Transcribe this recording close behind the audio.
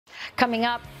Coming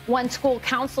up, one school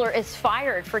counselor is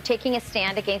fired for taking a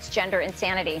stand against gender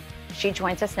insanity. She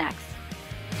joins us next.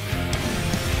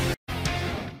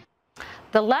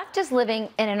 The left is living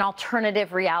in an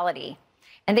alternative reality,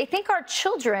 and they think our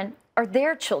children are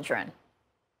their children.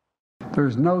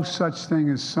 There's no such thing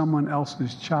as someone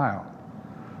else's child.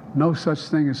 No such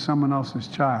thing as someone else's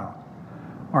child.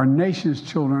 Our nation's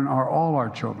children are all our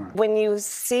children. When you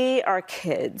see our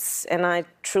kids, and I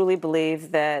truly believe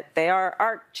that they are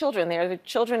our children, they are the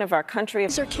children of our country.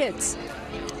 These are kids.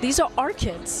 These are our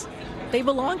kids. They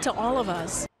belong to all of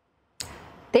us.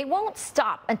 They won't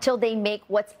stop until they make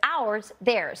what's ours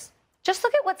theirs. Just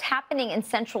look at what's happening in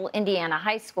Central Indiana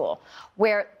High School,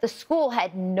 where the school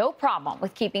had no problem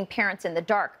with keeping parents in the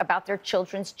dark about their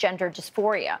children's gender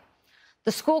dysphoria.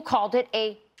 The school called it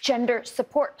a gender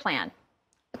support plan.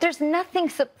 But there's nothing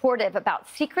supportive about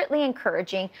secretly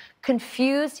encouraging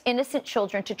confused, innocent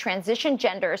children to transition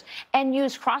genders and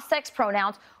use cross-sex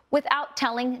pronouns without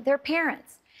telling their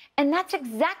parents. And that's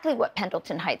exactly what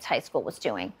Pendleton Heights High School was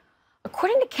doing.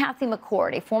 According to Kathy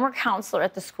McCord, a former counselor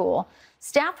at the school,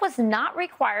 staff was not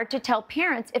required to tell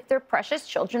parents if their precious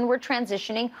children were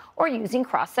transitioning or using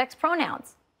cross-sex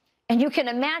pronouns. And you can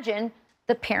imagine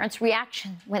the parents'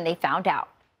 reaction when they found out.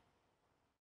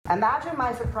 Imagine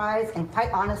my surprise and,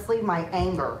 quite honestly, my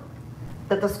anger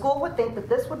that the school would think that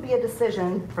this would be a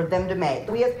decision for them to make.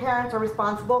 We as parents are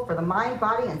responsible for the mind,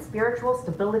 body, and spiritual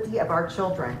stability of our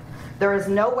children. There is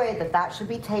no way that that should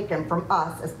be taken from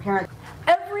us as parents.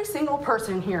 Every single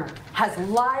person here has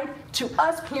lied to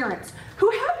us parents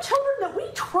who have children that we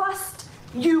trust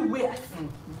you with.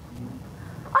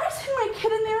 I send my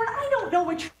kid in there and I don't know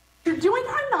what you're doing.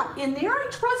 I'm not in there. I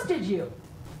trusted you.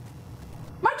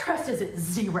 My trust is at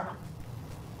 0.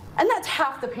 And that's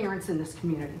half the parents in this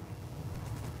community.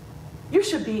 You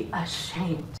should be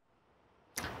ashamed.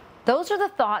 Those are the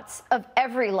thoughts of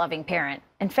every loving parent.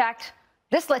 In fact,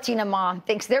 this Latina mom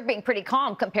thinks they're being pretty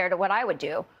calm compared to what I would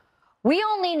do. We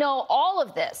only know all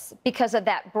of this because of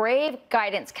that brave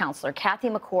guidance counselor, Kathy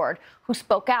McCord, who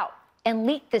spoke out and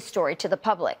leaked this story to the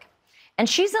public. And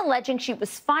she's alleging she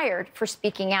was fired for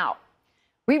speaking out.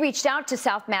 We reached out to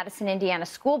South Madison, Indiana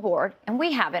School Board, and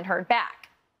we haven't heard back.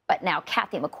 But now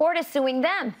Kathy McCord is suing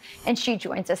them, and she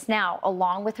joins us now,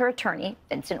 along with her attorney,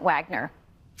 Vincent Wagner.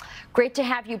 Great to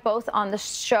have you both on the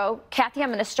show. Kathy, I'm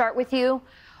going to start with you.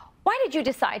 Why did you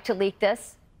decide to leak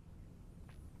this?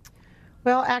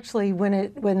 Well, actually,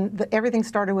 when everything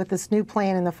started with this new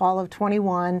plan in the fall of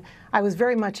 21, I was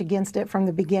very much against it from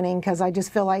the beginning because I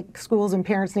just feel like schools and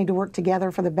parents need to work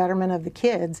together for the betterment of the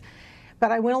kids.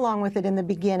 But I went along with it in the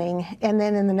beginning, and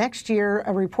then in the next year,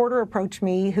 a reporter approached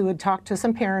me who had talked to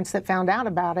some parents that found out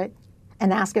about it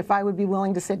and asked if I would be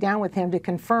willing to sit down with him to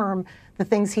confirm the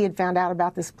things he had found out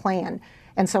about this plan.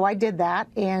 And so I did that,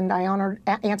 and I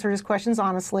answered his questions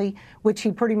honestly, which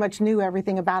he pretty much knew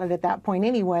everything about it at that point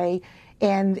anyway.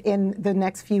 And in the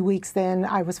next few weeks, then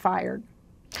I was fired.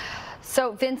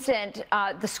 So, Vincent,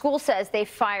 the school says they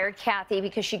fired Kathy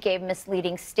because she gave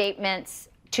misleading statements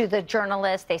to the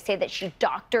journalist. They say that she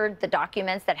doctored the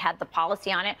documents that had the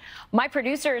policy on it. My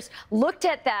producers looked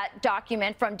at that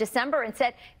document from December and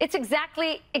said, it's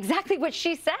exactly what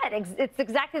she said. It's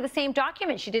exactly the same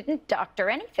document. She didn't doctor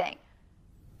anything.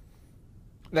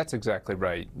 That's exactly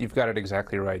right. You've got it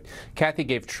exactly right. Kathy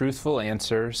gave truthful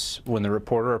answers when the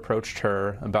reporter approached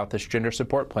her about this gender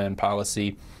support plan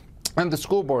policy, and the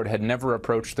school board had never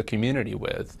approached the community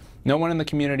with. No one in the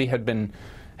community had been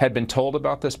told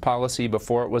about this policy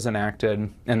before it was enacted,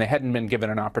 and they hadn't been given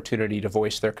an opportunity to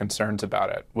voice their concerns about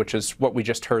it, which is what we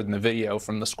just heard in the video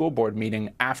from the school board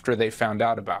meeting after they found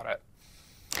out about it.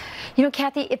 You know,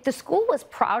 Kathy, if the school was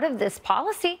proud of this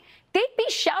policy, they'd be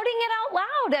shouting it out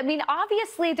loud. I mean,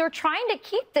 obviously, they're trying to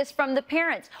keep this from the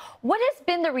parents. What has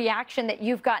been the reaction that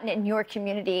you've gotten in your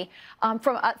community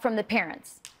from the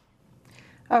parents?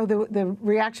 Oh, the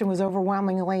reaction was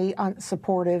overwhelmingly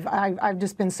supportive. I've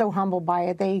just been so humbled by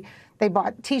it. They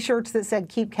bought T-shirts that said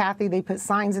 "Keep Kathy." They put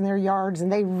signs in their yards,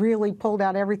 and they really pulled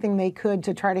out everything they could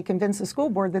to try to convince the school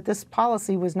board that this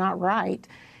policy was not right,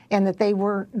 and that they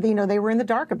were in the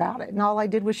dark about it. And all I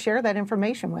did was share that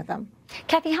information with them.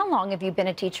 Kathy, how long have you been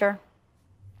a teacher?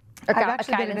 I've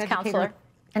actually been an counselor,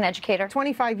 an educator.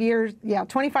 25 years. Yeah,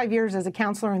 25 years as a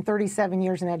counselor and 37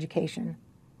 years in education.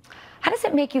 How does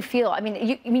it make you feel? I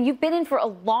mean, you've been in for a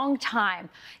long time.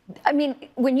 I mean,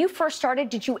 when you first started,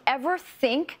 did you ever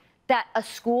think that a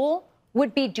school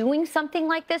would be doing something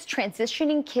like this,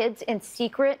 transitioning kids in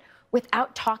secret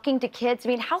without talking to kids? I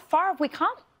mean, how far have we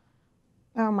come?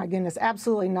 Oh, my goodness,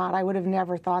 absolutely not. I would have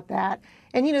never thought that.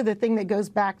 And, you know, the thing that goes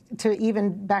back to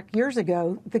even back years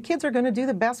ago, the kids are going to do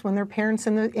the best when their parents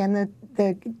and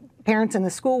the parents in the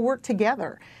school work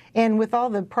together. And with all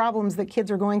the problems that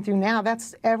kids are going through now,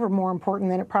 that's ever more important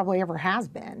than it probably ever has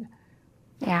been.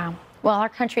 Yeah. Well, our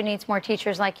country needs more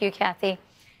teachers like you, Kathy.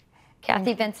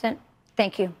 Kathy Vincent,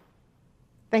 thank you.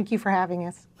 Thank you for having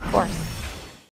us. Of course.